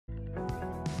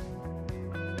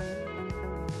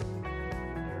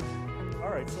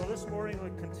right, so this morning we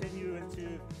continue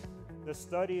into the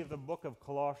study of the book of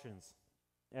Colossians.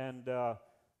 And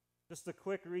just a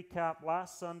quick recap.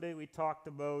 Last Sunday we talked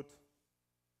about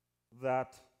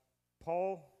that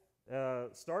Paul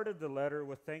started the letter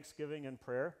with thanksgiving and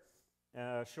prayer,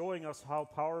 showing us how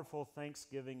powerful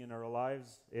thanksgiving in our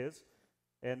lives is.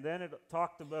 And then it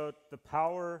talked about the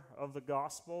power of the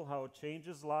gospel, how it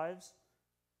changes lives.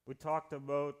 We talked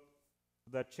about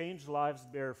that changed lives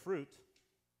bear fruit.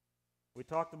 We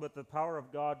talked about the power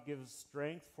of God gives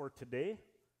strength for today.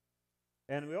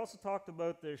 And we also talked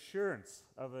about the assurance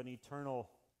of an eternal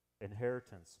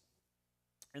inheritance.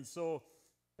 And so,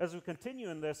 as we continue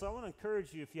in this, I want to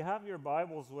encourage you, if you have your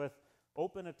Bibles with,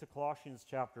 open it to Colossians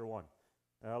chapter 1.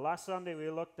 Last Sunday we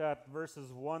looked at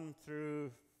verses 1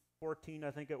 through 14,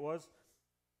 I think it was.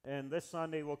 And this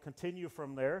Sunday we'll continue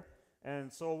from there.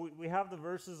 And so we have the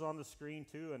verses on the screen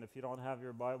too, and if you don't have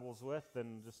your Bibles with,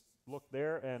 then just look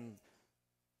there.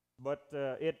 But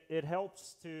it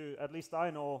helps to, at least I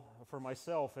know for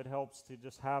myself, it helps to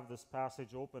just have this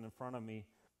passage open in front of me,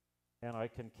 and I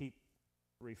can keep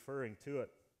referring to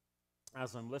it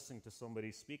as I'm listening to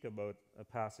somebody speak about a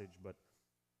passage. But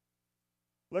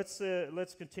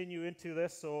let's continue into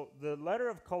this. So the letter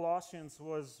of Colossians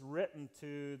was written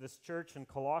to this church in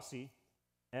Colossae,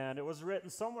 and it was written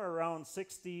somewhere around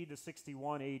 60 to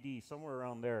 61 AD, somewhere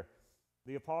around there.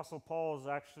 The Apostle Paul is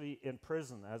actually in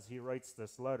prison as he writes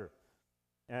this letter.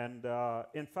 And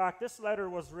in fact, this letter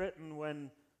was written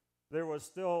when there was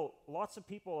still lots of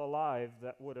people alive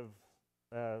that would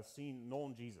have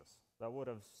known Jesus, that would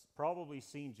have probably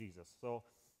seen Jesus. So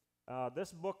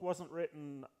this book wasn't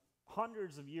written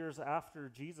hundreds of years after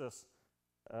Jesus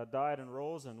died and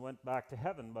rose and went back to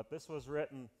heaven, but this was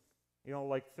written,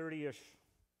 like 30-ish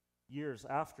years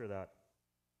after that.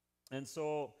 And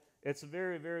so it's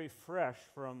very, very fresh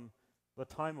from the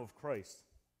time of Christ.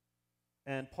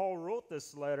 And Paul wrote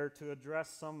this letter to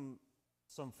address some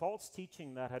false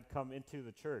teaching that had come into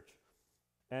the church,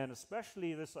 and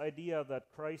especially this idea that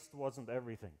Christ wasn't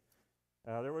everything.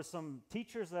 There were some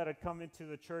teachers that had come into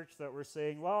the church that were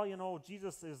saying, well,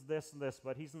 Jesus is this and this,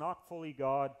 but he's not fully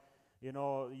God.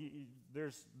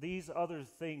 There's these other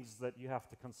things that you have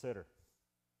to consider.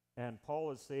 And Paul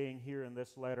is saying here in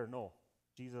this letter, no,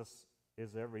 Jesus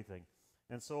is everything.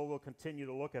 And so we'll continue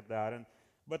to look at that.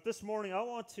 But this morning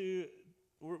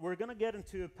we're going to get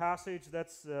into a passage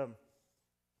that's a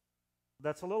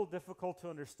little difficult to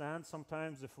understand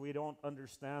sometimes if we don't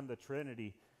understand the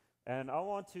Trinity. And I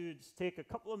want to just take a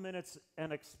couple of minutes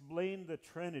and explain the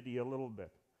Trinity a little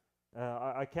bit.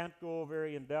 I can't go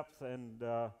very in depth, and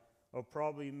I'll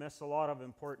probably miss a lot of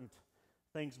important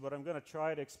things, but I'm going to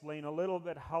try to explain a little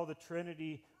bit how the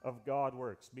Trinity of God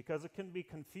works, because it can be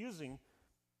confusing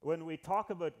when we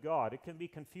talk about God. It can be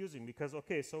confusing because,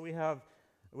 so we have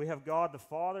God the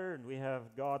Father, and we have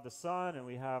God the Son, and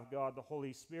we have God the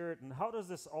Holy Spirit, and how does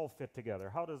this all fit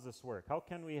together? How does this work? How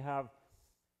can we have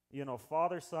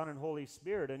Father, Son, and Holy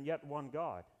Spirit, and yet one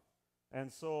God?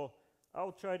 And so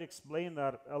I'll try to explain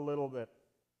that a little bit,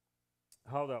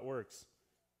 how that works.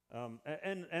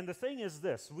 And the thing is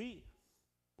this,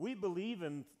 we believe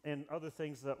in other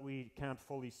things that we can't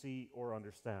fully see or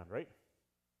understand, right?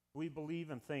 We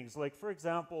believe in things like, for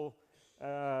example,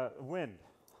 wind.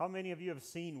 How many of you have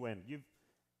seen wind?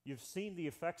 You've seen the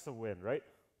effects of wind, right?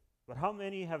 But how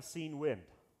many have seen wind?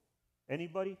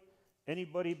 Anybody?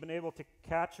 Anybody been able to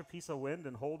catch a piece of wind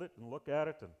and hold it and look at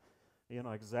it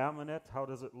and examine it? How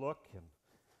does it look?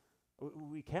 And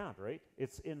we can't, right?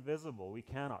 It's invisible. We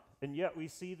cannot. And yet we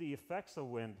see the effects of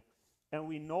wind, and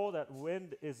we know that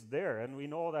wind is there, and we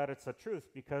know that it's a truth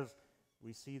because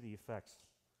we see the effects.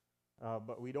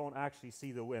 But we don't actually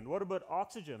see the wind. What about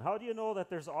oxygen? How do you know that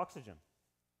there's oxygen?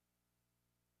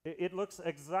 It looks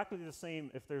exactly the same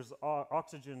if there's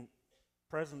oxygen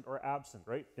present or absent,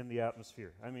 right, in the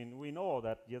atmosphere. I mean, we know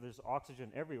that, there's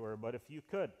oxygen everywhere, but if you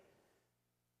could,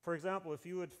 for example, if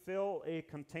you would fill a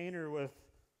container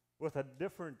with a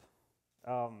different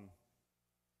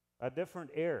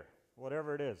air,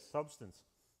 whatever it is, substance,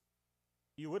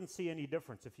 you wouldn't see any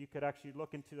difference. If you could actually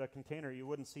look into that container, you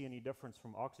wouldn't see any difference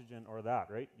from oxygen or that,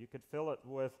 right? You could fill it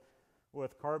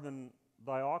with carbon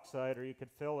dioxide, or you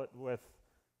could fill it with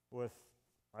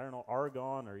I don't know,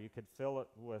 argon, or you could fill it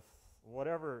with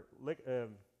whatever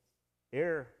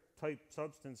air type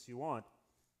substance you want.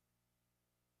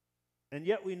 And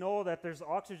yet we know that there's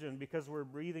oxygen because we're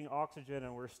breathing oxygen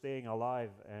and we're staying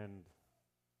alive, and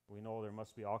we know there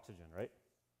must be oxygen, right?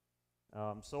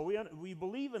 So we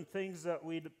believe in things that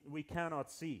we cannot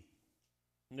see.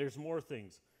 And there's more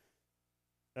things.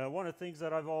 One of the things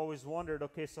that I've always wondered,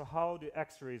 so how do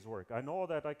x-rays work? I know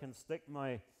that I can stick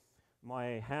my my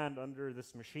hand under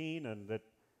this machine and it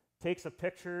takes a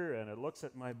picture and it looks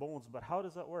at my bones, but how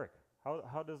does that work?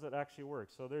 How does it actually work?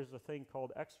 So there's a thing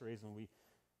called x-rays, and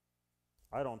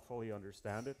I don't fully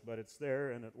understand it, but it's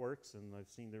there and it works, and I've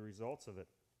seen the results of it.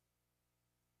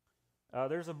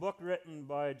 There's a book written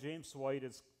by James White.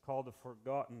 It's called The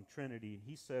Forgotten Trinity.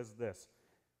 He says this: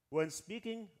 when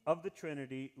speaking of the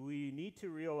Trinity, we need to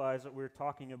realize that we're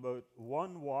talking about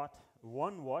one what,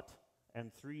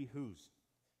 and three who's.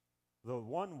 The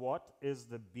one what is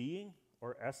the being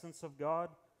or essence of God.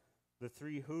 The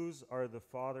three who's are the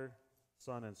Father,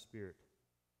 Son, and Spirit.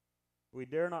 We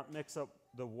dare not mix up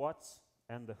the what's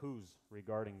and the who's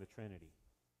regarding the Trinity.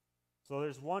 So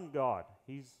there's one God.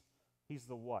 He's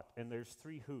the what. And there's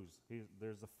three who's.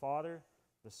 There's the Father,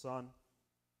 the Son,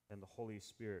 and the Holy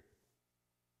Spirit.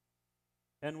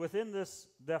 And within this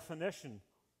definition,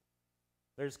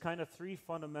 there's kind of three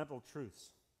fundamental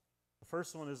truths. The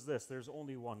first one is this: there's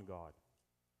only one God.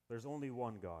 There's only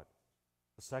one God.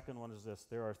 The second one is this: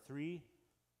 there are three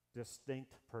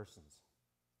distinct persons.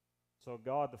 So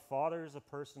God the Father is a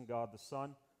person, God the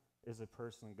Son is a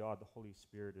person, God the Holy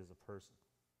Spirit is a person.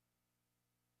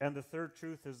 And the third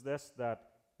truth is this: that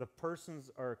the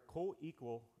persons are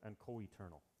co-equal and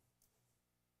co-eternal.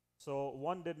 So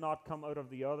one did not come out of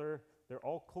the other. They're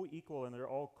all co-equal and they're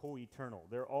all co-eternal.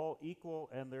 They're all equal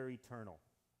and they're eternal.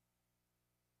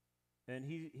 And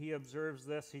he observes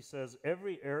this. He says,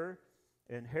 every error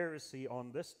and heresy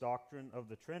on this doctrine of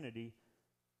the Trinity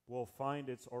will find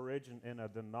its origin in a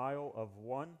denial of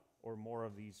one or more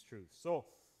of these truths. So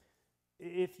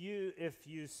if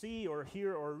you see or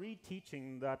hear or read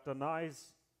teaching that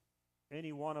denies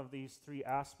any one of these three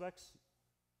aspects,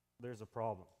 there's a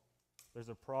problem. There's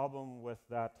a problem with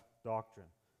that doctrine.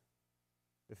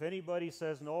 If anybody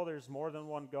says, no, there's more than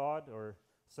one God, or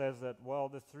says that, well,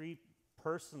 the three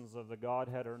persons of the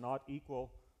Godhead are not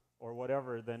equal, or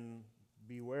whatever, then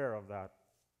beware of that.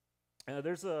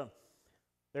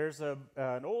 There's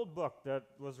an old book that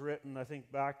was written, I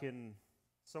think, back in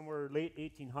somewhere late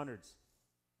 1800s.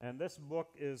 And this book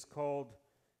is called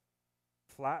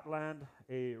Flatland,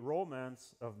 A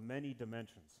Romance of Many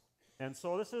Dimensions. And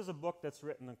so this is a book that's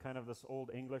written in kind of this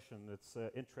old English, and it's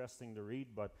interesting to read.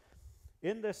 But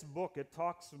in this book, it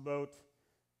talks about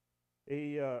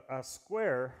a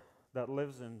square that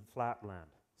lives in flatland.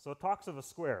 So it talks of a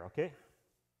square, okay?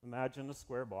 Imagine a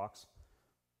square box,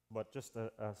 but just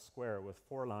a square with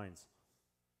four lines.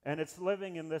 And it's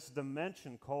living in this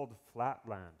dimension called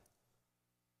flatland.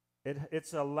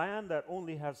 It's a land that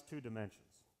only has two dimensions.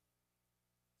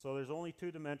 So there's only two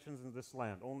dimensions in this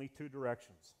land, only two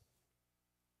directions.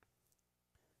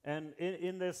 And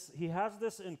in this, he has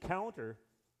this encounter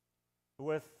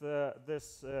with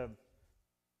this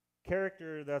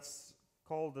character that's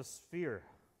called the sphere.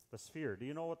 The sphere. Do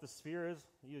you know what the sphere is?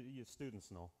 You students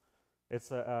know.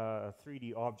 It's a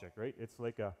 3D object, right? It's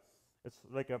like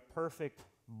a perfect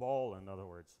ball, in other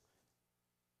words.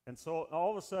 And so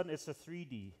all of a sudden, it's a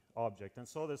 3D object. And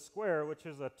so the square, which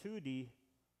is a 2D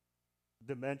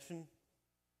dimension,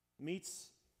 meets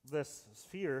this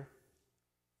sphere,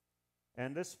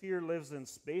 and this sphere lives in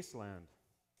spaceland.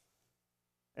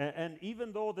 And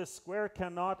even though this square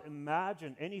cannot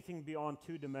imagine anything beyond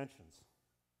two dimensions,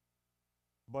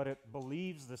 but it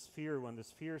believes the sphere when the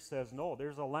sphere says, no,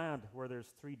 there's a land where there's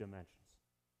three dimensions.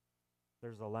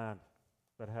 There's a land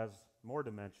that has more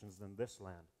dimensions than this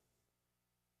land.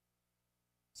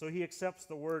 So he accepts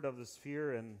the word of the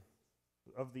sphere and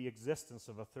of the existence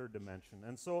of a third dimension.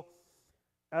 And so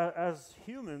as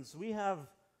humans, we have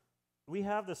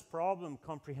this problem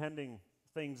comprehending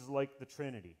things like the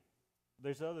Trinity.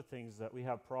 There's other things that we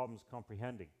have problems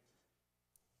comprehending.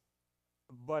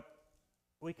 But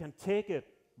we can take it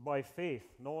by faith,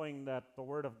 knowing that the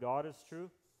Word of God is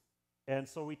true. And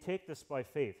so we take this by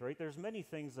faith, right? There's many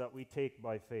things that we take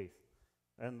by faith.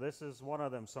 And this is one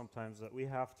of them sometimes that we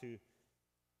have to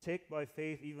take by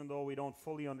faith, even though we don't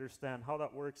fully understand how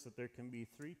that works, that there can be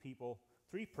three people,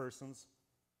 three persons,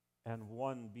 and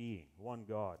one being, one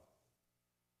God.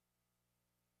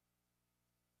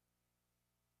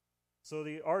 So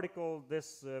the article,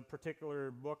 this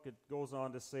particular book, it goes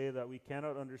on to say that we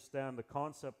cannot understand the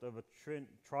concept of a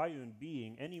triune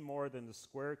being any more than the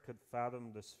square could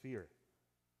fathom the sphere.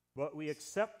 But we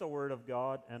accept the Word of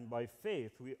God, and by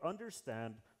faith we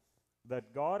understand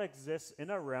that God exists in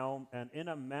a realm and in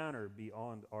a manner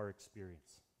beyond our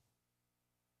experience.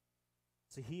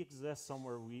 So he exists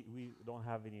somewhere we don't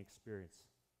have any experience.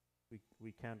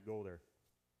 We can't go there.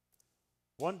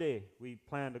 One day we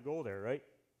plan to go there, right?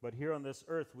 But here on this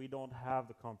earth, we don't have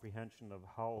the comprehension of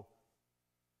how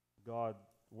God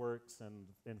works and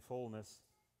in fullness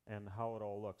and how it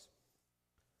all looks.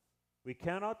 We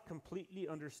cannot completely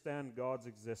understand God's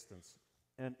existence.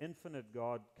 An infinite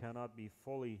God cannot be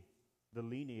fully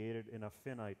delineated in a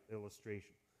finite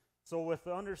illustration. So with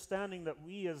the understanding that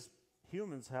we as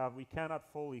humans have, we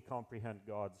cannot fully comprehend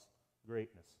God's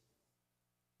greatness.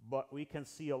 But we can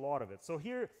see a lot of it. So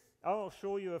here, I'll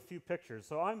show you a few pictures.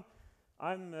 So I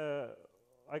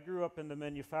grew up in the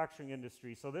manufacturing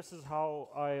industry, so this is how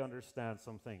I understand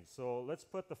some things. So let's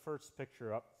put the first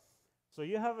picture up. So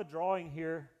you have a drawing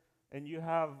here, and you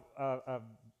have a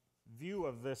view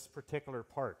of this particular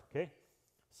part, okay?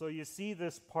 So you see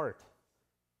this part,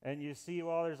 and you see,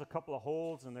 well, there's a couple of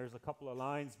holes, and there's a couple of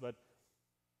lines, but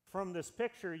from this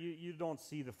picture, you don't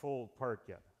see the full part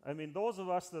yet. I mean, those of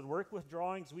us that work with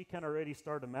drawings, we can already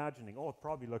start imagining, oh, it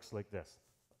probably looks like this.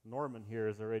 Norman here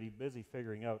is already busy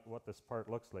figuring out what this part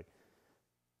looks like.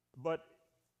 But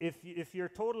if you're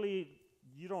totally,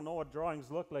 you don't know what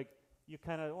drawings look like, you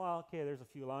kind of, well, okay, there's a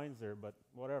few lines there, but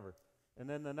whatever. And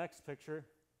then the next picture,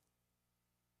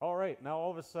 all right, now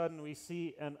all of a sudden we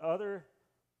see another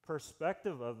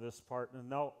perspective of this part, and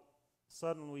now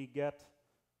suddenly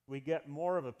we get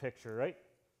more of a picture, right?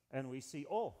 And we see,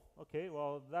 oh, okay,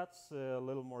 well, that's a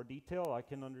little more detail. I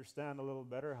can understand a little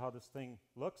better how this thing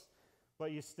looks,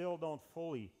 but you still don't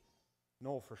fully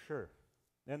know for sure.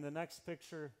 And the next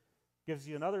picture gives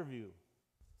you another view.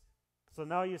 So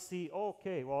now you see,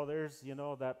 okay, well, there's,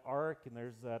 that arc, and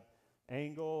there's that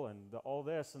angle, and all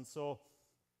this, and so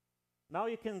now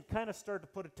you can kind of start to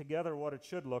put it together what it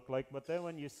should look like, but then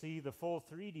when you see the full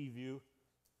 3D view,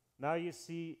 now you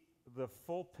see the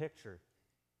full picture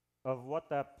of what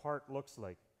that part looks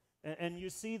like. And you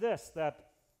see this, that,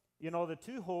 the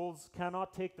two holes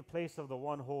cannot take the place of the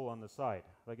one hole on the side.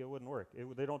 Like, it wouldn't work.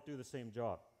 They don't do the same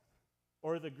job.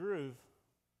 Or the groove,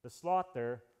 the slot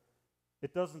there,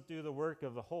 it doesn't do the work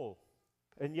of the hole.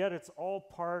 And yet it's all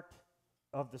part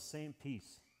of the same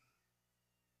piece.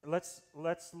 Let's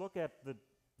look at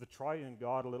the triune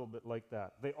God a little bit like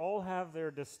that. They all have their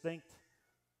distinct,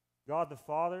 God the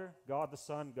Father, God the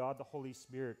Son, God the Holy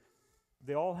Spirit.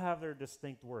 They all have their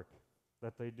distinct work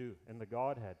that they do in the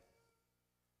Godhead.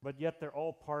 But yet they're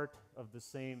all part of the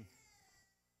same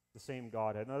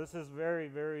Godhead. Now this is very,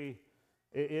 very,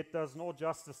 it does no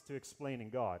justice to explaining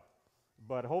God.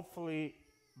 But hopefully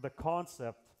the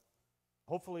concept,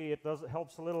 hopefully it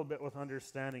helps a little bit with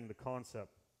understanding the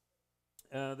concept.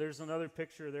 There's another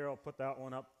picture there. I'll put that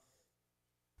one up.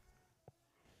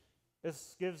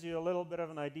 This gives you a little bit of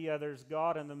an idea. There's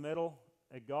God in the middle.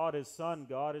 God is Son,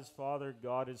 God is Father,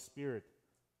 God is Spirit.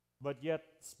 But yet,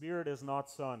 Spirit is not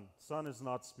Son. Son is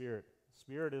not Spirit.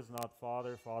 Spirit is not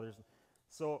Father. Father's.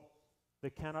 So they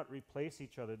cannot replace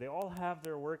each other. They all have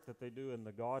their work that they do in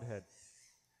the Godhead.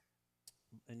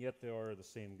 And yet they are the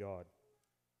same God.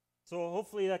 So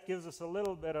hopefully that gives us a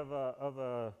little bit of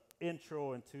a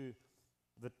intro into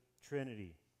the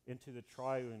Trinity, into the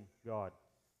triune God.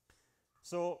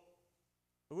 So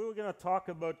we were going to talk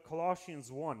about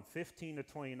Colossians 1, 15 to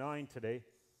 29 today.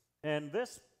 And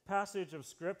this passage of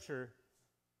Scripture,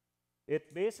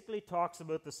 it basically talks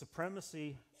about the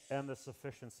supremacy and the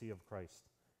sufficiency of Christ.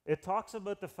 It talks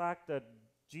about the fact that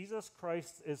Jesus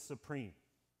Christ is supreme.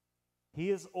 He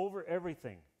is over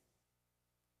everything.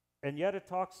 And yet it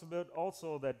talks about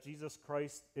also that Jesus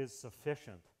Christ is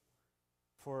sufficient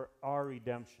for our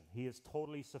redemption. He is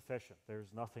totally sufficient.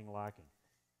 There's nothing lacking.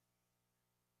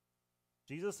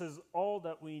 Jesus is all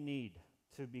that we need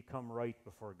to become right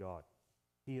before God.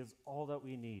 He is all that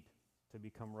we need to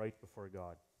become right before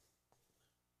God.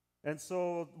 And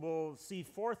so we'll see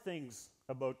 4 things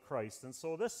about Christ. And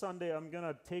so this Sunday I'm going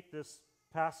to take this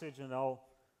passage and I'll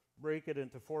break it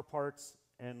into 4 parts,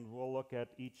 and we'll look at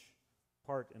each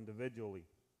part individually.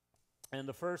 And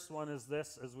the first one is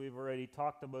this, as we've already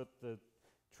talked about the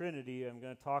Trinity, I'm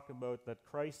going to talk about that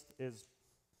Christ is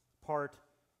part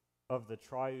of the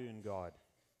triune God.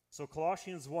 So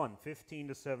Colossians 1, 15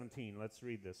 to 17, let's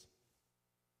read this.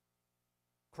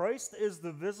 Christ is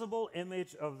the visible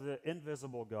image of the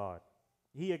invisible God.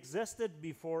 He existed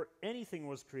before anything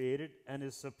was created and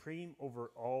is supreme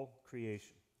over all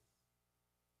creation.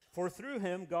 For through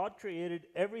him, God created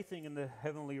everything in the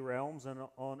heavenly realms and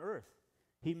on earth.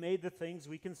 He made the things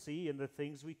we can see and the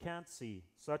things we can't see,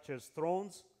 such as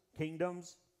thrones,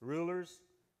 kingdoms, rulers,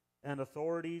 and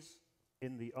authorities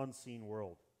in the unseen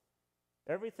world.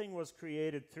 Everything was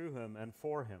created through him and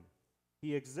for him.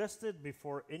 He existed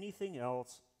before anything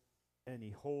else, and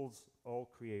he holds all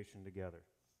creation together.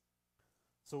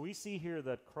 So we see here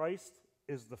that Christ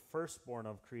is the firstborn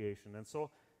of creation. And so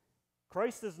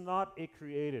Christ is not a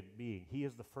created being. He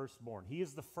is the firstborn. He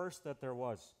is the first that there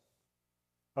was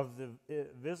of the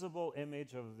visible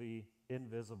image of the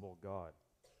invisible God.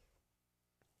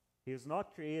 He is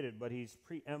not created, but he's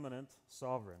preeminent,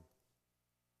 sovereign.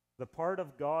 The part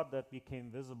of God that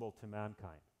became visible to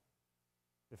mankind,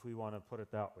 if we want to put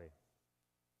it that way.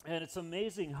 And it's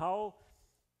amazing how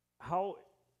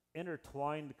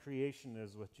intertwined creation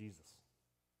is with Jesus.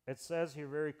 It says here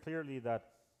very clearly that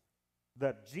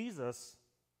Jesus,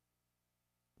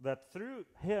 that through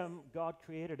him, God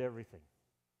created everything.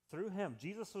 Through him.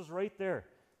 Jesus was right there.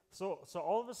 So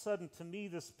all of a sudden, to me,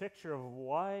 this picture of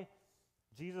why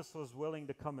Jesus was willing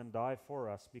to come and die for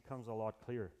us becomes a lot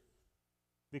clearer.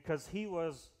 Because he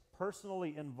was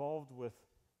personally involved with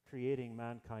creating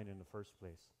mankind in the first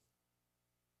place.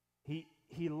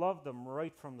 He loved them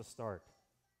right from the start.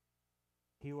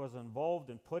 He was involved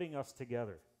in putting us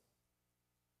together.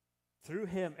 Through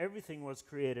him, everything was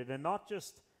created, and not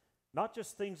just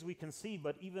things we can see,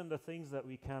 but even the things that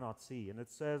we cannot see. And it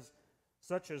says,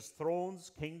 such as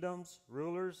thrones, kingdoms,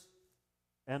 rulers,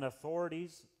 and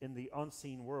authorities in the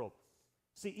unseen world.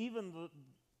 See, even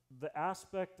the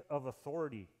aspect of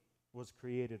authority was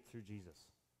created through Jesus.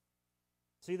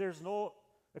 See,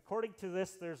 according to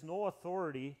this, there's no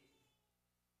authority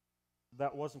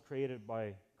that wasn't created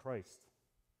by Christ.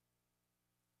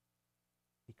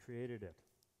 He created it.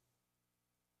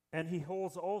 And he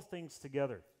holds all things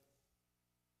together.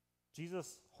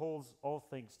 Jesus holds all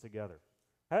things together.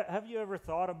 Have you ever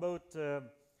thought about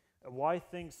why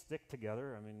things stick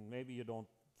together? I mean, maybe you don't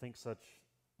think such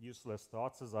useless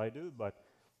thoughts as I do, but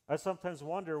I sometimes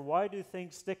wonder, why do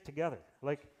things stick together?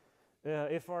 Like,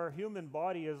 if our human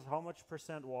body is how much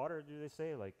percent water, do they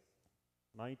say? Like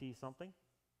 90-something?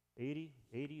 80?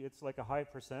 It's like a high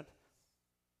percent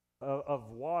of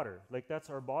water. Like, that's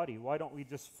our body. Why don't we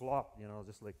just flop,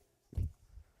 just like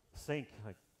sink,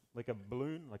 like a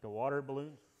balloon, like a water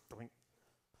balloon? I mean,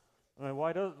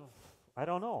 I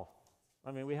don't know.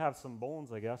 I mean, we have some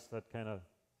bones, I guess, that kind of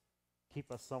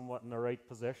keep us somewhat in the right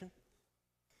position,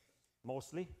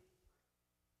 mostly.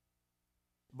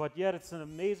 But yet, it's an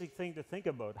amazing thing to think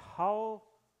about. How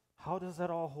does that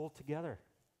all hold together?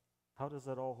 How does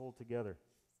that all hold together?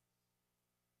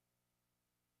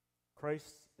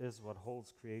 Christ is what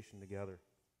holds creation together.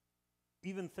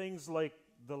 Even things like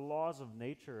the laws of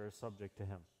nature are subject to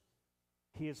him.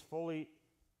 He is fully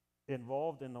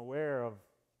involved and aware of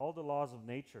all the laws of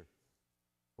nature.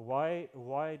 Why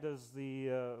do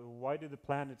the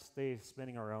planets stay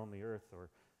spinning around the Earth or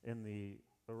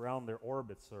around their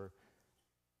orbits? Or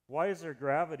why is there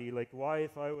gravity? Like, why,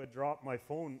 if I would drop my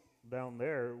phone down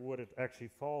there, would it actually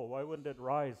fall? Why wouldn't it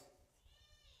rise?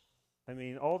 I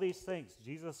mean, all these things.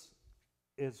 Jesus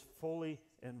is fully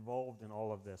involved in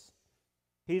all of this.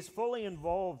 He's fully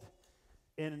involved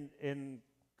in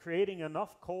creating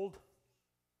enough cold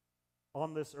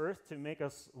on this earth to make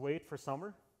us wait for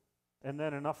summer, and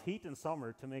then enough heat in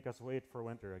summer to make us wait for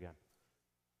winter again.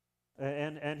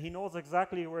 And he knows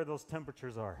exactly where those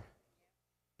temperatures are.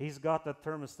 He's got the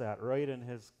thermostat right in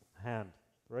his hand,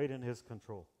 right in his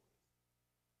control.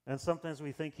 And sometimes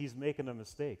we think he's making a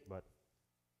mistake, but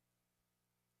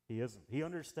he isn't. He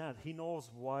understands. He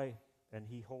knows why, and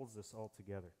he holds this all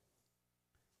together.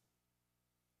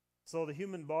 So the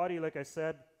human body, like I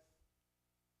said,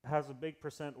 has a big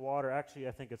percent water. Actually,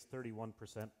 I think it's 31%,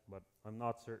 but I'm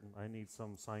not certain. I need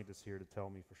some scientists here to tell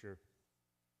me for sure.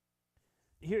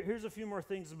 Here's a few more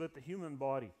things about the human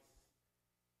body.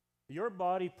 Your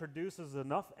body produces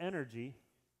enough energy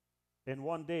in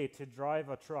one day to drive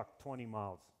a truck 20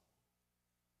 miles.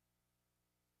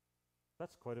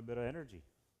 That's quite a bit of energy.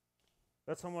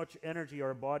 That's how much energy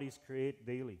our bodies create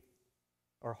daily.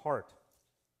 Our heart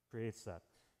creates that.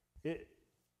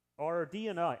 Our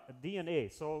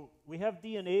DNA. So we have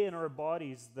DNA in our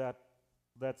bodies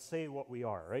that say what we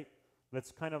are, right?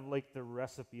 That's kind of like the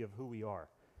recipe of who we are.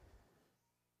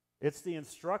 It's the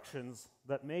instructions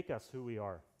that make us who we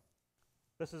are.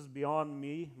 This is beyond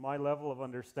me, my level of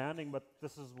understanding, but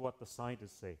this is what the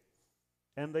scientists say.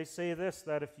 And they say this,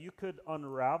 that if you could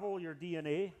unravel your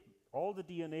DNA, all the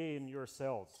DNA in your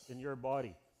cells, in your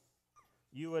body,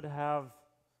 you would have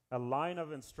a line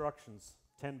of instructions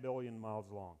 10 billion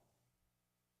miles long.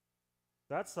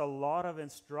 That's a lot of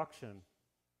instruction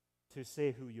to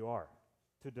say who you are,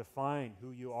 to define who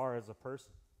you are as a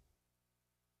person.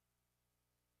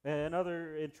 And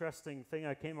another interesting thing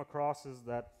I came across is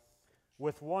that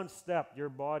with one step, your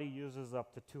body uses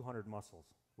up to 200 muscles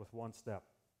with one step.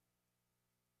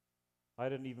 I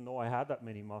didn't even know I had that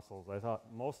many muscles. I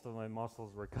thought most of my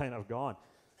muscles were kind of gone.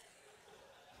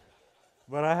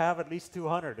 But I have at least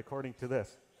 200 according to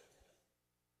this.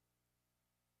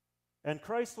 And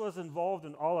Christ was involved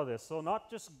in all of this. So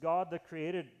not just God that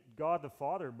created God the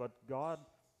Father, but God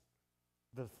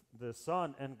the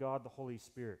Son and God the Holy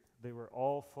Spirit. They were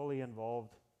all fully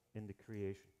involved into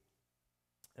creation.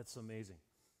 It's amazing.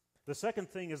 The second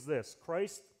thing is this: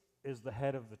 Christ is the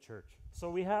head of the church. So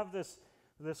we have this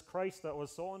Christ that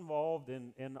was so involved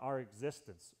in our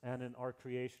existence and in our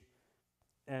creation.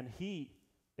 And he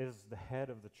is the head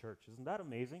of the church. Isn't that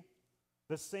amazing?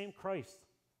 The same Christ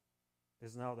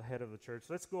is now the head of the church.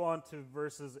 Let's go on to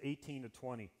verses 18 to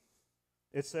 20.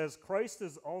 It says, Christ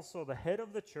is also the head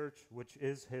of the church, which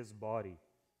is his body.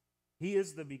 He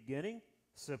is the beginning,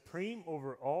 supreme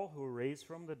over all who are raised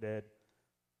from the dead.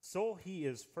 So he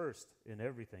is first in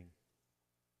everything.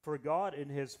 For God in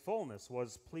his fullness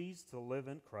was pleased to live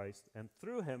in Christ, and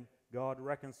through him God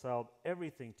reconciled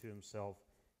everything to himself.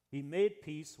 He made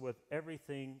peace with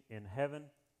everything in heaven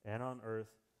and on earth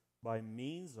by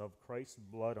means of Christ's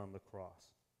blood on the cross.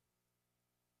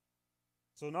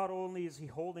 So not only is he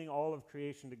holding all of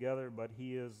creation together, but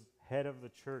he is head of the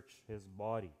church, his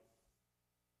body.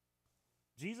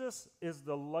 Jesus is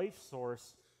the life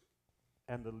source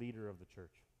and the leader of the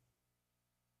church.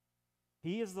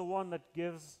 He is the one that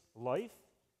gives life,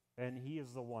 and he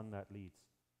is the one that leads.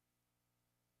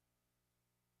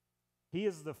 He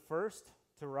is the first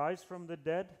to rise from the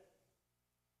dead,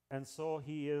 and so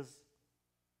he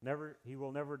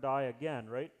will never die again,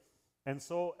 right? And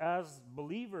so as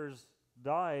believers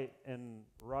die and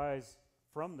rise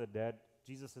from the dead,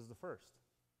 Jesus is the first.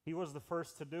 He was the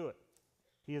first to do it.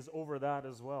 He is over that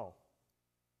as well.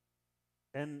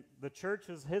 And the church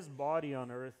is his body on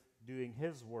earth doing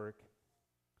his work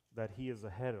that he is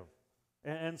ahead of.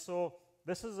 And so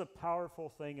this is a powerful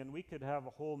thing, and we could have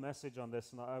a whole message on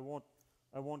this, and I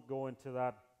won't go into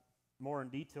that more in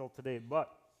detail today. But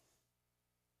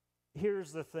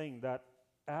here's the thing, that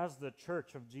as the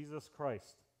church of Jesus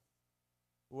Christ,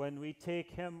 when we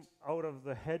take him out of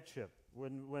the headship,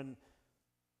 when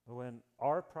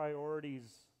our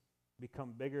priorities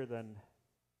become bigger than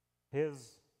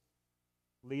his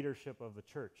leadership of the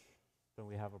church, then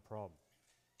we have a problem.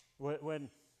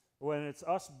 When it's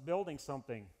us building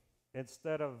something,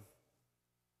 instead of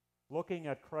looking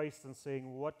at Christ and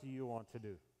saying, what do you want to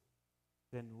do?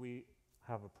 Then we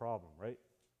have a problem, right?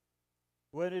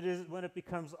 When it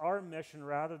becomes our mission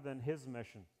rather than his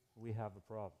mission, we have a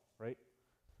problem, right?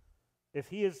 If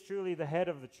he is truly the head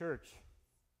of the church,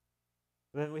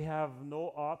 then we have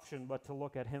no option but to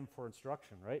look at him for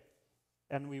instruction, right?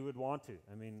 And we would want to.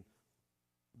 I mean,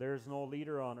 there's no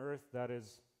leader on earth that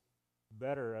is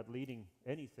better at leading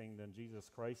anything than Jesus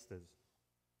Christ is.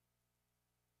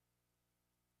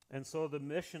 And so the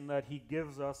mission that he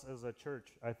gives us as a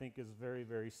church, I think, is very,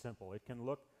 very simple. It can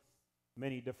look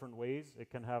many different ways. It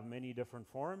can have many different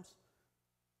forms.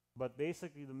 But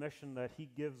basically the mission that he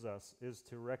gives us is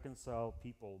to reconcile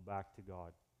people back to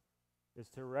God. Is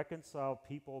to reconcile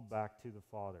people back to the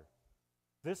Father.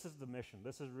 This is the mission.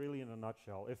 This is really in a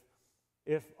nutshell.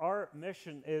 If our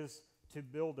mission is to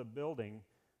build a building,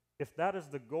 if that is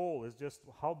the goal, is just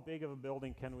how big of a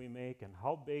building can we make and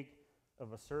how big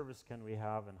of a service can we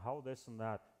have and how this and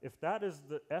that, if that is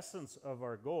the essence of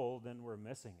our goal, then we're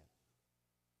missing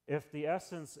it. If the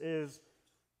essence is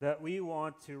that we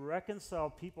want to reconcile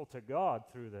people to God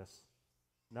through this,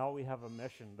 now we have a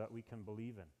mission that we can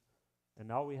believe in. And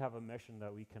now we have a mission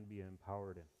that we can be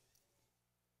empowered in.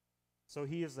 So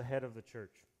he is the head of the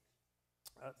church.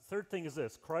 Third thing is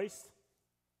this: Christ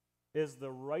is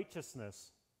the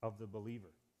righteousness of the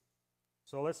believer.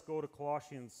 So let's go to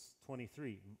Colossians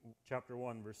 23, chapter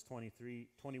 1, verse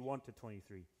 21 to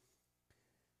 23.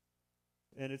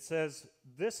 And it says,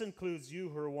 this includes you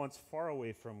who were once far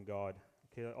away from God.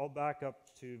 Okay, I'll back up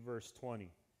to verse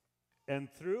 20. And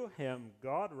through him,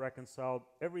 God reconciled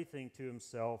everything to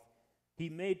himself. He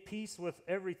made peace with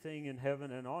everything in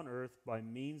heaven and on earth by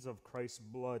means of Christ's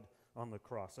blood on the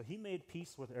cross. So he made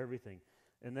peace with everything.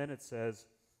 And then it says,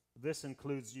 this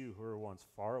includes you who were once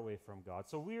far away from God.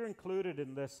 So we're included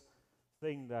in this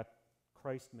thing that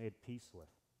Christ made peace with.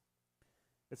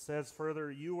 It says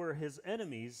further, you were his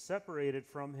enemies, separated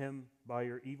from him by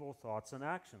your evil thoughts and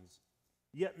actions.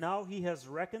 Yet now he has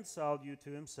reconciled you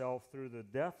to himself through the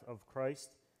death of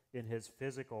Christ in his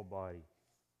physical body.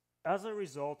 As a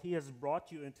result, he has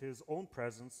brought you into his own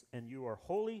presence, and you are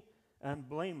holy and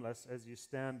blameless as you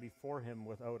stand before him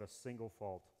without a single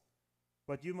fault.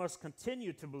 But you must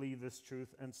continue to believe this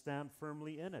truth and stand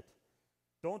firmly in it.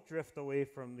 Don't drift away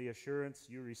from the assurance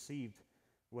you received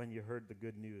when you heard the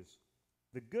good news.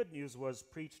 The good news was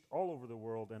preached all over the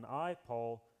world, and I,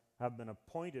 Paul, have been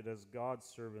appointed as God's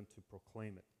servant to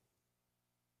proclaim it.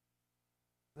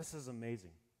 This is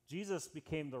amazing. Jesus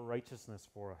became the righteousness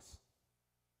for us.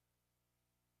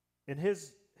 In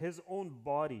his own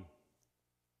body,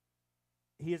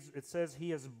 it says he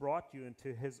has brought you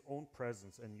into his own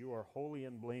presence, and you are holy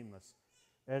and blameless.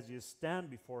 as you stand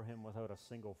before him without a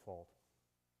single fault.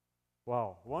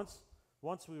 Wow, once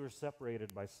we were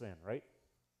separated by sin, right?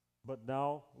 But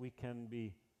now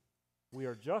we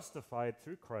are justified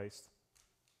through Christ,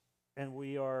 and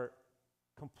we are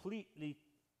completely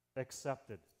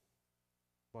accepted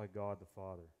by God the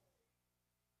Father.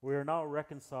 We are now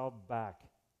reconciled back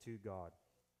to God.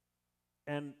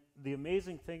 And the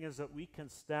amazing thing is that we can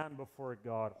stand before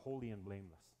God holy and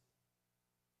blameless.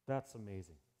 That's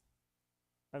amazing.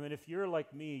 I mean, if you're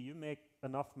like me, you make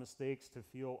enough mistakes to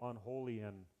feel unholy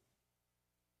and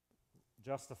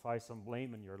justify some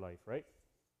blame in your life, right?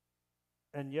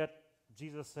 And yet,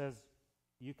 Jesus says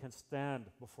you can stand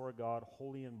before God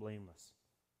holy and blameless.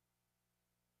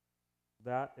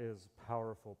 That is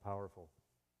powerful, powerful.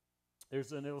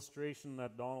 There's an illustration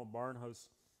that Donald Barnhouse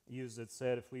used that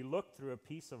said, if we look through a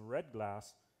piece of red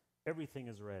glass, everything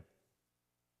is red.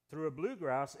 Through a blue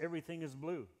glass, everything is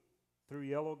blue. Through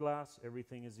yellow glass,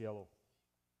 everything is yellow.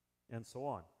 And so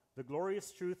on. The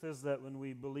glorious truth is that when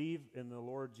we believe in the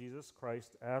Lord Jesus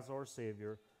Christ as our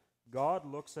Savior, God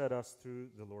looks at us through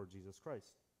the Lord Jesus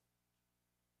Christ.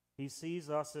 He sees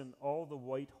us in all the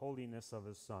white holiness of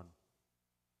His Son.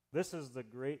 This is the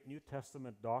great New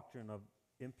Testament doctrine of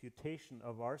imputation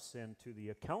of our sin to the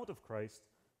account of Christ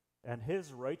and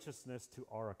His righteousness to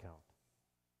our account.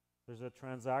 There's a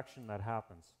transaction that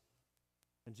happens.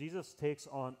 And Jesus takes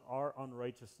on our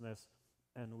unrighteousness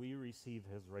and we receive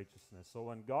His righteousness. So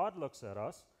when God looks at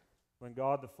us, when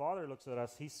God the Father looks at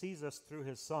us, He sees us through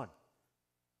His Son.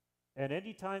 And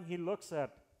anytime He looks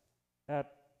at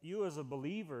you as a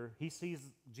believer, He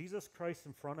sees Jesus Christ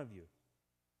in front of you.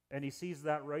 And He sees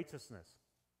that righteousness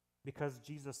because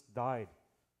Jesus died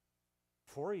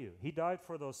for you. He died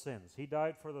for those sins. He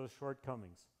died for those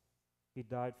shortcomings. He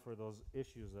died for those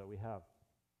issues that we have.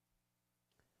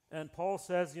 And Paul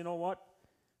says, you know what?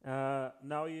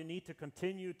 Now you need to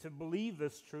continue to believe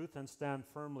this truth and stand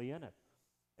firmly in it.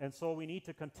 And so we need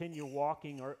to continue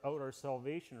walking out our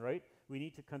salvation, right? We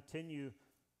need to continue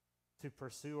to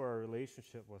pursue our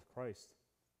relationship with Christ.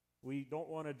 We don't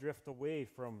want to drift away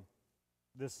from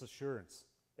this assurance.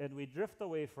 And we drift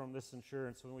away from this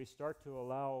assurance when we start to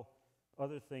allow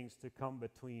other things to come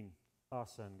between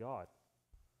us and God.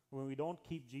 When we don't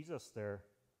keep Jesus there,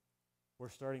 we're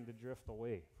starting to drift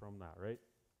away from that, right?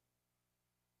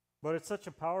 But it's such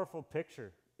a powerful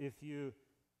picture. If you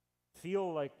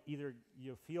feel like either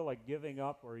you feel like giving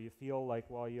up or you feel like,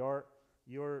 well, you're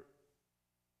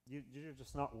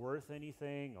just not worth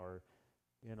anything, or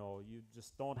you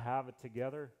just don't have it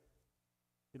together.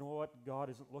 You know what? God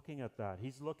isn't looking at that.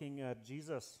 He's looking at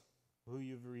Jesus, who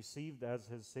you've received as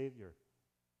His Savior.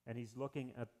 And He's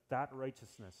looking at that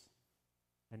righteousness.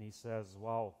 And He says,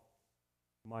 wow,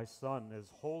 my son is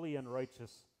holy and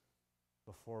righteous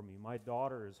before me. My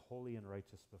daughter is holy and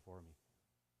righteous before me.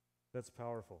 That's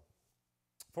powerful.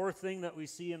 Fourth thing that we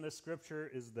see in this scripture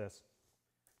is this,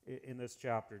 in this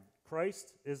chapter.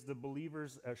 Christ is the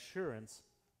believer's assurance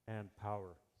and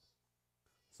power.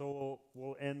 So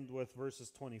we'll end with verses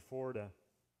 24 to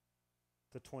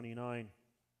 29.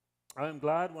 I am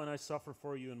glad when I suffer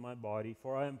for you in my body,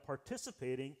 for I am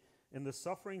participating in the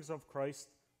sufferings of Christ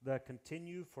that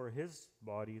continue for His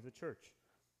body, the church.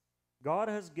 God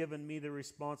has given me the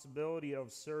responsibility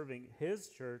of serving His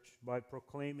church by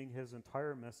proclaiming His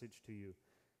entire message to you.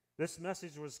 This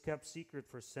message was kept secret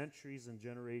for centuries and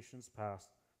generations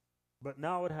past, but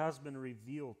now it has been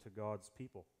revealed to God's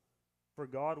people. For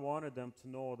God wanted them to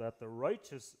know that the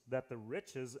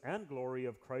riches and glory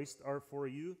of Christ are for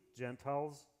you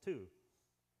Gentiles too.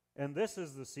 And this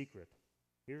is the secret.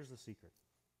 Here's the secret.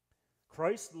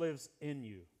 Christ lives in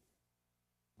you.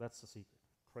 That's the secret.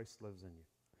 Christ lives in you.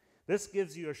 This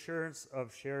gives you assurance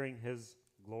of sharing His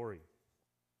glory.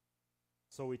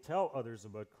 So we tell others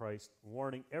about Christ,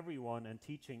 warning everyone and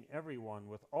teaching everyone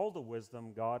with all the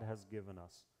wisdom God has given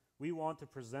us. We want to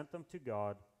present them to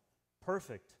God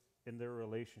perfect in their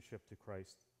relationship to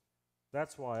Christ.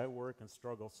 That's why I work and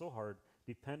struggle so hard,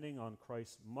 depending on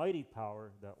Christ's mighty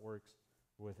power that works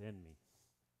within me.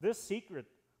 This secret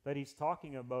that he's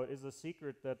talking about is a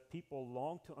secret that people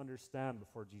longed to understand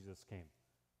before Jesus came.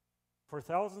 For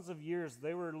thousands of years,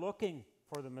 they were looking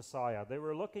for the Messiah. They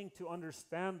were looking to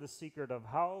understand the secret of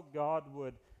how God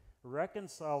would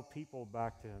reconcile people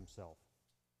back to Himself.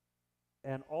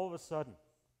 And all of a sudden,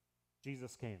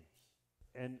 Jesus came.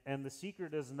 And the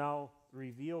secret is now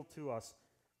revealed to us.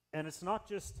 And it's not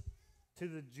just to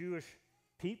the Jewish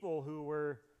people who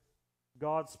were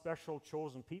God's special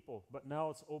chosen people, but now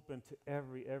it's open to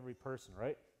every person,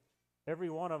 right? Every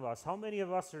one of us. How many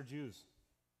of us are Jews?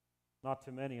 Not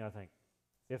too many, I think,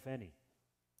 if any.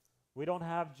 We don't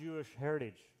have Jewish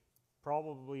heritage.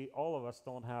 probably all of us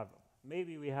don't have them.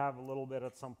 Maybe we have a little bit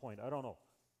at some point. I don't know.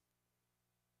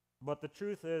 But the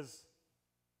truth is,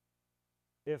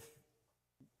 if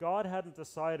God hadn't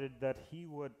decided that he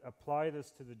would apply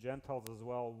this to the Gentiles as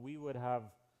well, we would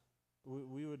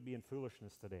be in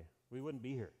foolishness today. We wouldn't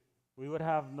be here. We would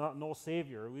have no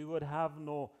Savior. We would have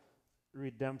no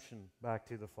redemption back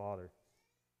to the Father.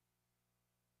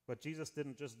 But Jesus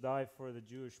didn't just die for the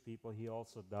Jewish people, he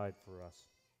also died for us.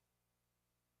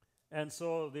 And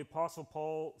so the Apostle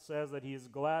Paul says that he is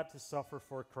glad to suffer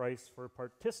for Christ, for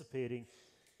participating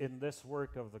in this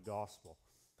work of the gospel.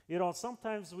 You know,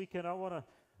 sometimes I want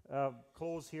to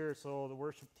close here, so the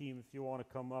worship team, if you want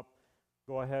to come up,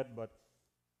 go ahead. But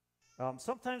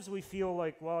sometimes we feel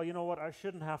like, well, you know what, I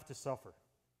shouldn't have to suffer.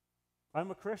 I'm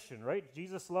a Christian, right?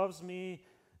 Jesus loves me,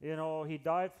 you know, he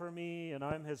died for me, and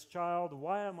I'm his child.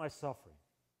 Why am I suffering?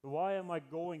 Why am I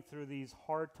going through these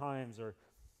hard times?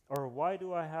 Or why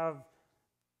do I have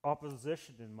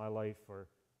opposition in my life? Or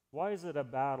why is it a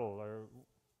battle? Or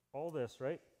all this,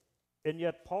 right? And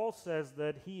yet Paul says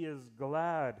that he is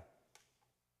glad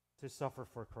to suffer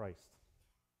for Christ,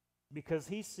 because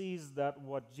he sees that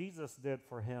what Jesus did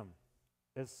for him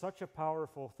is such a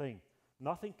powerful thing.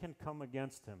 Nothing can come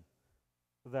against him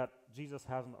that Jesus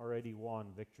hasn't already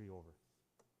won victory over.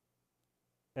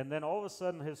 And then all of a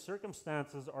sudden his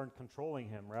circumstances aren't controlling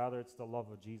him. Rather, it's the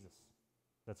love of Jesus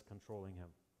that's controlling him.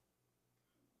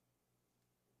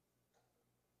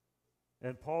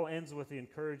 And Paul ends with the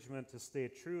encouragement to stay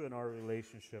true in our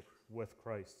relationship with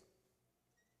Christ.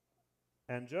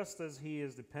 And just as he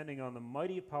is depending on the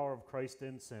mighty power of Christ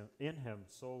in him,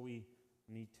 so we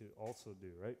need to also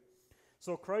do, right?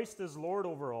 So Christ is Lord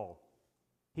over all.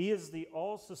 He is the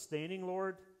all-sustaining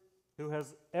Lord who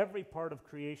has every part of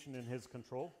creation in his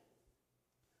control.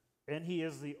 And he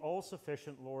is the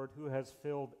all-sufficient Lord who has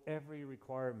filled every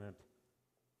requirement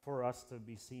for us to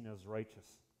be seen as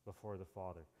righteous before the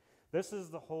Father. This is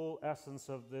the whole essence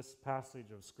of this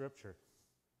passage of Scripture.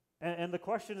 And the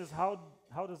question is, how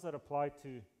does that apply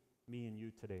to me and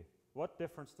you today? What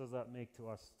difference does that make to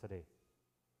us today?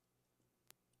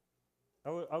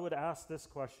 I would ask this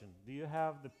question. Do you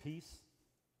have the peace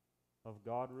of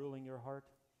God ruling your heart?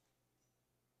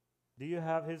 Do you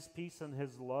have his peace and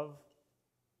his love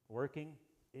working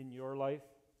in your life?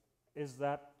 Is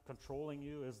that controlling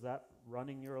you? Is that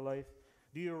running your life?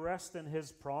 Do you rest in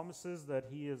his promises that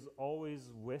he is always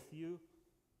with you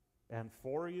and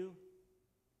for you?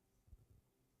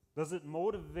 Does it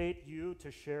motivate you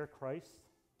to share Christ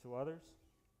to others?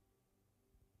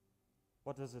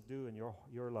 What does it do in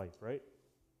your life, right?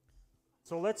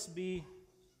 So let's be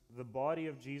the body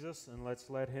of Jesus, and let's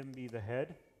let him be the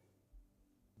head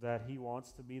that he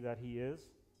wants to be, that he is,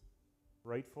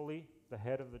 rightfully the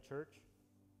head of the church.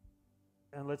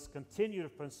 And let's continue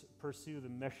to pursue the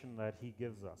mission that he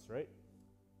gives us, right?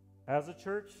 As a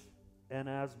church and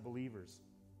as believers.